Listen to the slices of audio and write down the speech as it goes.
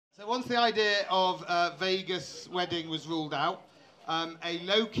So once the idea of a Vegas wedding was ruled out, a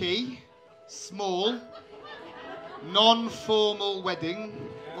low-key, small, non-formal wedding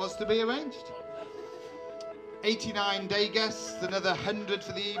was to be arranged. 89 day guests, another 100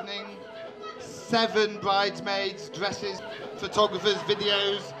 for the evening, 7 bridesmaids, dresses, photographers,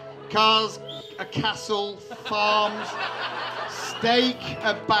 videos, cars, a castle, farms, steak,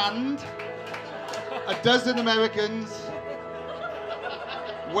 a band, a dozen Americans.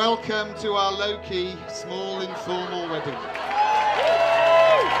 Welcome to our low-key, small, informal wedding.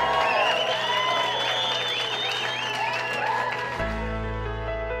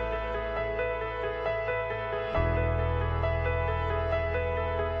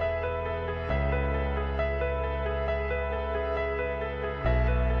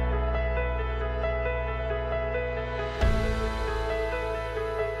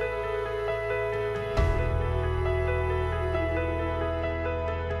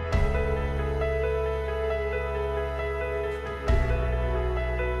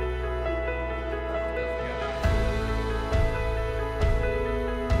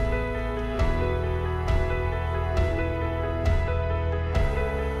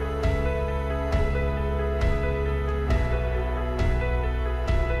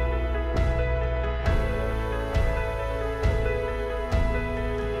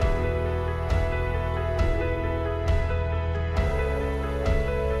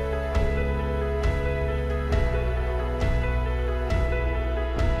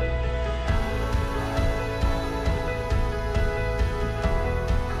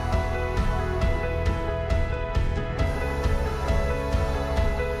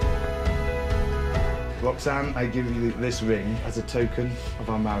 Roxanne, I give you this ring as a token of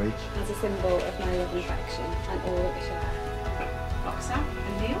our marriage. As a symbol of my love and affection and all that we share. Roxanne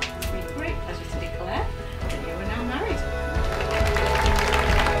and Neil, it's been a great pleasure to declare that you are now married.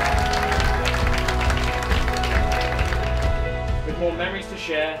 With more memories to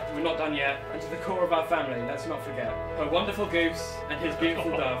share, we're not done yet, and to the core of our family, let's not forget her wonderful goose and his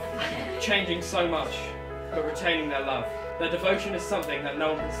beautiful dove, changing so much, but retaining their love. Their devotion is something that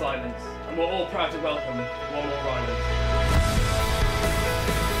no one can silence, and we're all proud to welcome one more Riley.